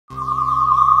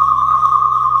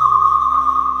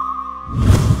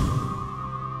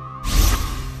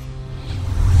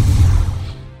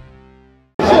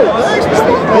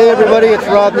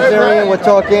Rob Nazarian with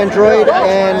Talk Android,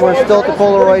 and we're still at the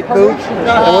Polaroid booth.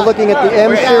 And we're looking at the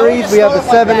M Series. We have the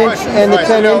 7-inch and the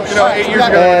 10-inch,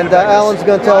 and Alan's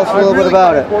going to tell us a little bit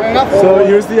about it. So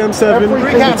here's the M7.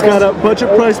 It's got a budget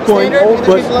price point,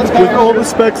 but with all the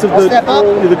specs of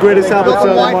the greatest tablets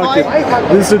on the market.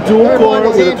 This is a dual core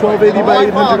with a 1280 by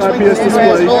 800 IPS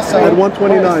display at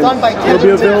 $129. It'll be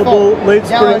available late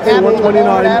spring for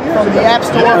 $129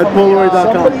 at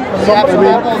Polaroid.com. I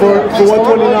mean, for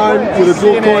 $129 with a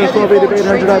dual core and 1280 by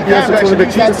 800 IPS, it's one of the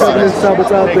cheapest 7-inch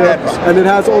tablets out there, and it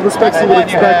has all the specs you would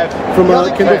expect from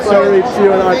a Kindle Fire HD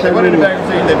or an iPad Mini.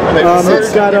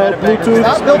 It's got a Bluetooth,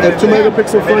 a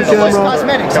 2-megapixel front camera.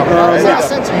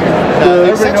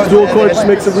 The dual core just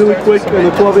makes it really quick, and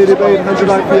the 1280 by 800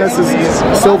 IPS is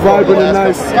so vibrant and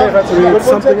nice. I mean, it's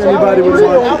something anybody would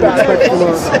want to expect from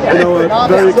a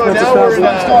very expensive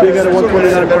tablet being at a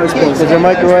 $129 price point. Is there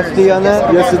micro SD on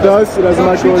that? Yes, it does. It has a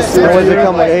micro SD. What does it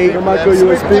come with? 8? A micro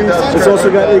USB. It's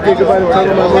also got 8 GB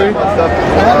internal memory.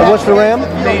 And what's the RAM?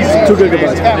 2 GB.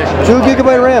 2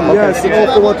 GB RAM. Okay. Yes, and all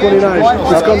for $129.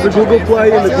 This comes with Google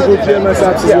Play and the Google GMS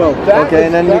apps as well. Okay,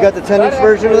 and then you got the 10-inch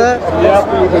version of that? Yeah.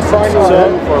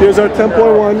 So here's our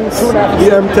 10.1, the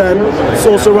M10. It's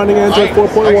also running Android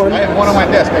 4.1.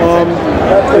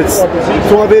 It's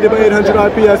 1280 by 800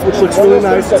 IPS, which looks really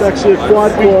nice. It's actually a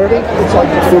quad core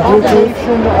for Bluetooth,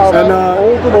 and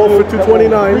all for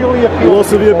 $229. Will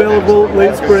also be available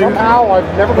late spring.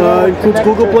 Includes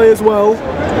Google Play as well.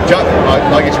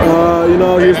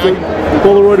 Here's the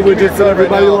Polaroid widgets that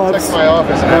everybody loves.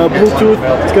 Bluetooth.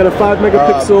 It's got a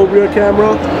 5-megapixel rear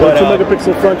camera, and a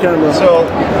 2-megapixel front camera.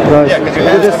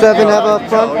 Does the 7 have a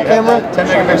front camera?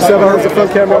 7 has a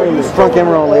front camera only. Front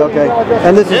camera only, okay.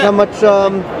 And this is how much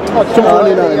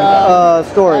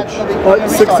storage?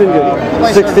 16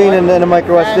 gig. 16 and then a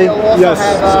micro SD? Yes,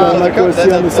 it's got a micro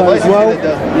SD on the side as well.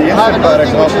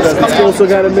 It's also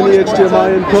got a mini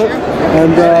HDMI input.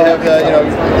 And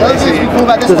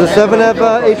does the 7 have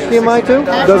HDMI too? It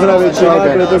doesn't have HDMI,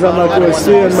 but it does have micro SD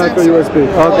and micro USB.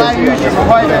 Okay.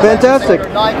 Fantastic.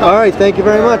 All right, thank you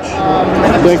very much.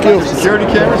 Thank you. Security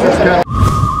cameras.